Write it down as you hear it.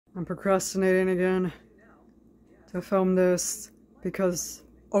I'm procrastinating again to film this because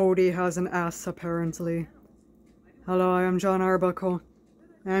ODIE has an ass apparently. Hello, I am John Arbuckle.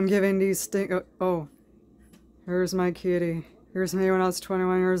 I'm giving these oh, here's my kitty. Here's me when I was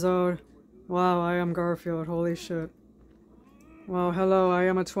 21 years old. Wow, I am Garfield. Holy shit. Wow, hello, I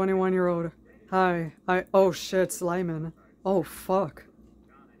am a 21-year-old. Hi, oh shit, it's Lyman. Oh fuck.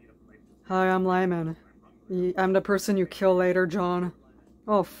 Hi, I'm Lyman. I'm the person you kill later, John.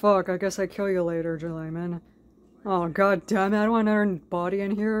 Oh fuck, I guess I kill you later, Lyman. Oh god damn it, I don't want another body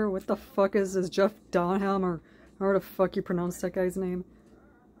in here. What the fuck is this, Jeff Donham, or how the fuck you pronounce that guy's name?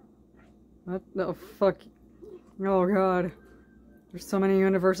 What the fuck? Oh god. There's so many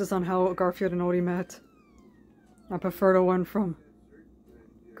universes on how Garfield and ODIE met. I prefer the one from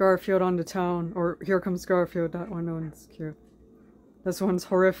Garfield on the Town, or Here Comes Garfield. That one's cute. This one's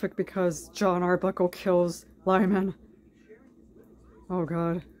horrific because John Arbuckle kills Lyman. Oh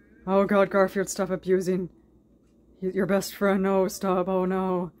god. Oh god, Garfield, stop abusing your best friend. No, stop. Oh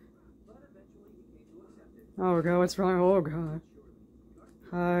no. Oh god, what's wrong? Oh god.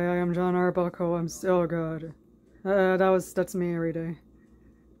 Hi, I am John Arbuckle. I'm still good. That's me every day.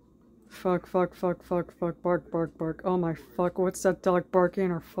 Fuck, fuck, fuck, fuck, fuck, bark, bark, bark. Oh my fuck, what's that dog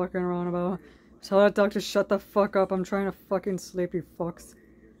barking or fucking around about? Tell that dog to shut the fuck up, I'm trying to fucking sleep, you fucks.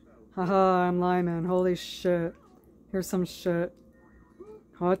 Haha, I'm Lyman, holy shit. Here's some shit.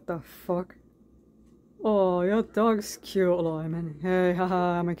 What the fuck? Oh, your dog's cute, Lyman. Hey,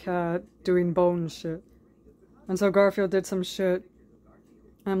 haha, I'm a cat, doing bone shit. And so Garfield did some shit.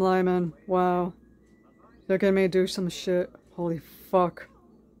 I'm Lyman, wow. Look at me do some shit. Holy fuck.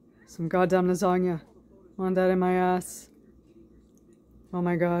 Some goddamn lasagna. Want that in my ass. Oh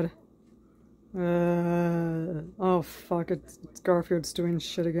my god. Oh fuck, it's Garfield's doing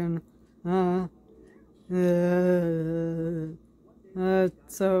shit again.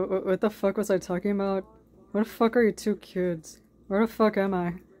 So, what the fuck was I talking about? What the fuck are you two kids? Where the fuck am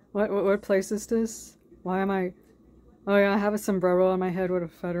I? What place is this? Why am I... Oh yeah, I have a sombrero on my head with a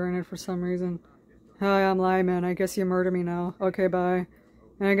feather in it for some reason. Hi, I'm Lyman. I guess you murder me now. Okay, bye.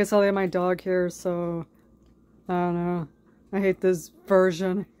 And I guess I'll leave my dog here, so... I don't know. I hate this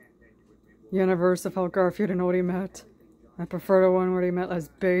universe of how Garfield and ODIE met. I prefer the one where they met as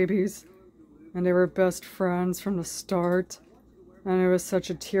babies. And they were best friends from the start. And it was such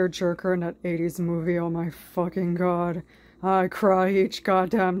a tearjerker in that 80s movie, oh my fucking god. I cry each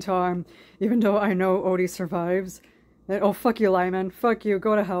goddamn time. Even though I know ODIE survives. And, oh, fuck you, Lyman. Fuck you,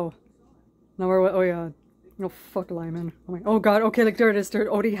 go to hell. No, oh yeah. Oh, fuck Lyman. Oh god, okay, like there it is.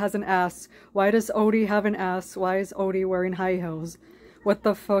 ODIE has an ass. Why does ODIE have an ass? Why is ODIE wearing high heels? What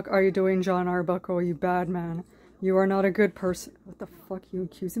the fuck are you doing, John Arbuckle, you bad man? You are not a good person. What the fuck, you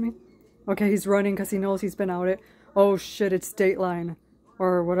accusing me? Okay, he's running because he knows he's been outed. Oh shit, it's Dateline.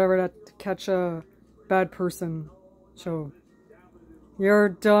 Or whatever that Catch a Bad Person show. You're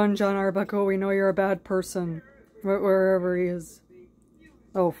done, John Arbuckle. We know you're a bad person. Wherever he is.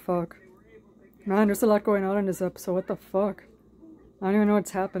 Oh fuck. Man, there's a lot going on in this episode. What the fuck? I don't even know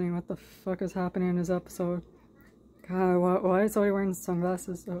what's happening. What the fuck is happening in this episode? God, why is ODIE wearing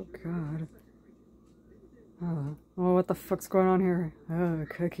sunglasses? Oh god. Oh, what the fuck's going on here? Oh,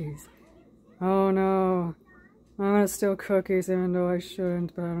 cookies. Oh no. I'm gonna steal cookies even though I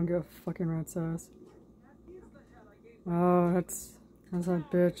shouldn't, but I don't give a fucking rat's ass. Oh, that's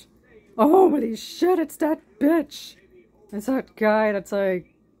that bitch. Oh, holy shit, it's that bitch! It's that guy that's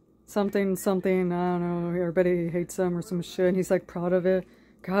like something, I don't know, everybody hates him or some shit, and he's like proud of it.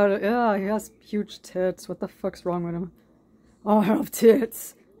 God, yeah, he has huge tits. What the fuck's wrong with him? Oh, I have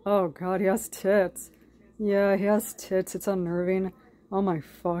tits! Oh god, he has tits. Yeah, he has tits, it's unnerving. Oh my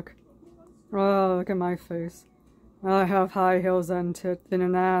fuck. Oh, look at my face. I have high heels and tit in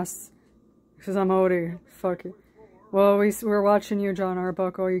an ass. Because I'm ODIE. Fuck it. Well, we're watching you, John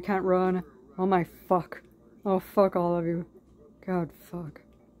Arbuckle. You can't run. Oh my fuck. Oh, fuck all of you. God, fuck.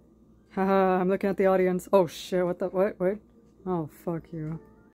 Haha, I'm looking at the audience. Oh shit, what? Oh, fuck you.